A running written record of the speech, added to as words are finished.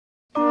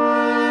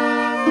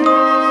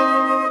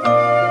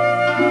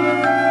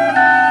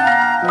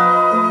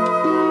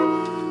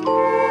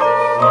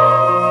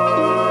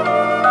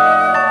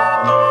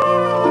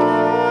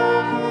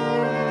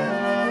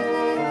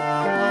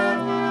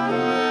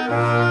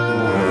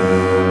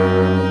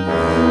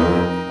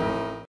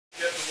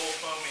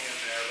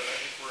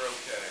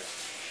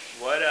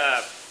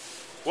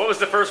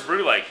first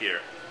brew like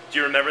here? Do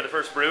you remember the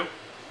first brew?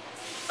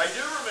 I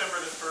do remember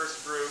the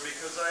first brew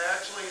because I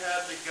actually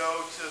had to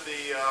go to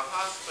the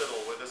hospital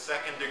with a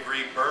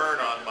second-degree burn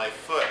on my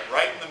foot,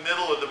 right in the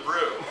middle of the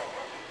brew.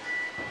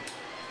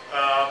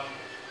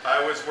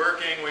 I was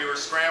working, we were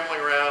scrambling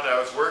around, I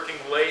was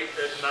working late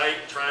at night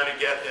trying to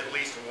get at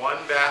least one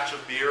batch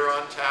of beer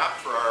on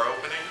tap for our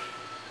opening.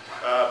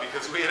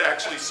 Because we had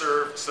actually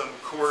served some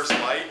Coors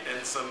Light and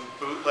some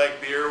bootleg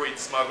beer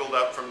we'd smuggled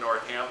up from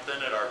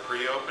Northampton at our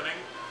pre-opening.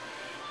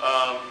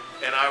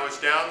 And I was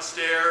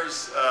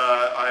downstairs,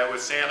 I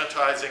was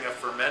sanitizing a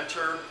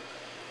fermenter.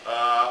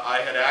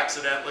 I had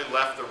accidentally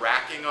left the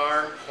racking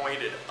arm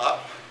pointed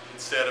up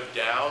instead of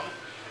down,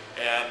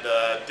 and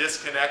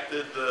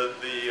disconnected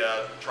the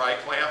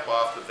tri-clamp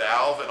off the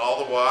valve, and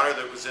all the water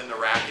that was in the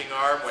racking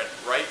arm went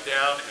right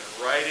down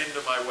and right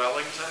into my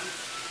Wellington.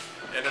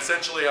 And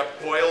essentially I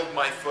boiled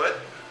my foot.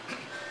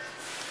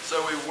 So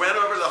we went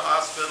over to the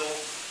hospital.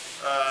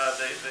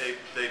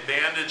 They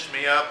bandaged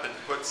me up and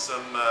put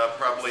some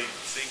probably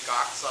zinc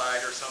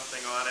oxide or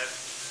something on it.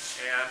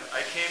 And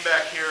I came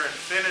back here and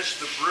finished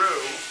the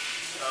brew,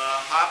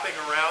 hopping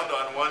around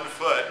on one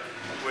foot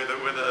with a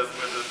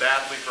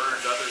badly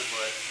burned other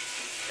foot.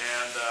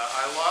 And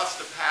I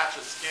lost a patch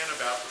of skin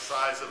about the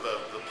size of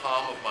the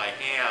palm of my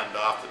hand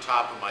off the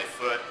top of my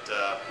foot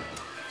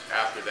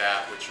after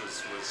that, which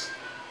was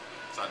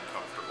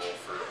uncomfortable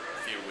for a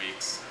few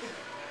weeks.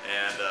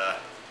 And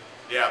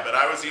yeah, but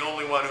I was the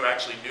only one who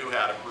actually knew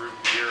how to brew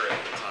beer at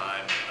the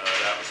time.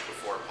 That was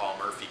before Paul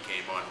Murphy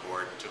came on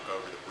board and took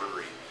over the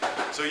brewery.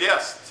 So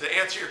yes, to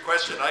answer your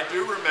question, I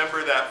do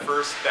remember that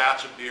first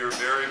batch of beer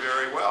very,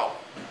 very well.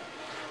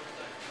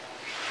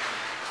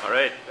 All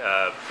right,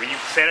 were you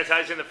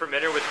sanitizing the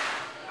fermenter with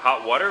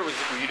hot water?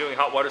 Were you doing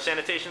hot water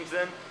sanitations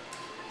then?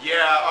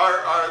 Yeah,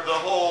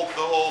 the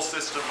whole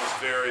system was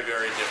very,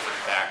 very different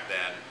back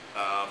then.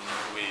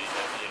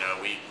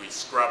 We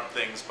scrubbed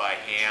things by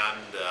hand,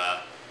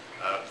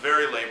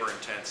 very labor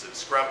intensive.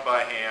 Scrubbed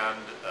by hand,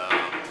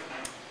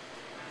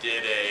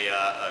 did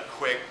a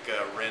quick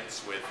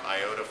rinse with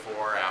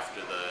iodophor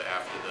after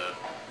the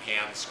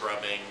hand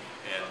scrubbing,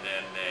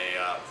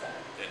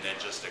 and then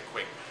just a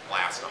quick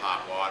blast of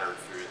hot water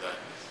through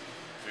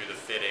the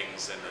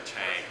fittings in the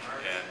tank.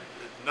 And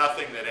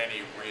nothing that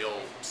any real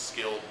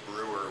skilled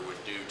brewer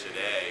would do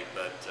today,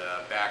 but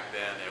back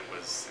then it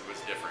was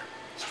different.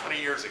 It's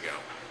 20 years ago.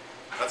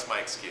 That's my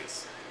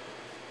excuse.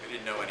 We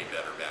didn't know any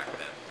better back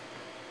then.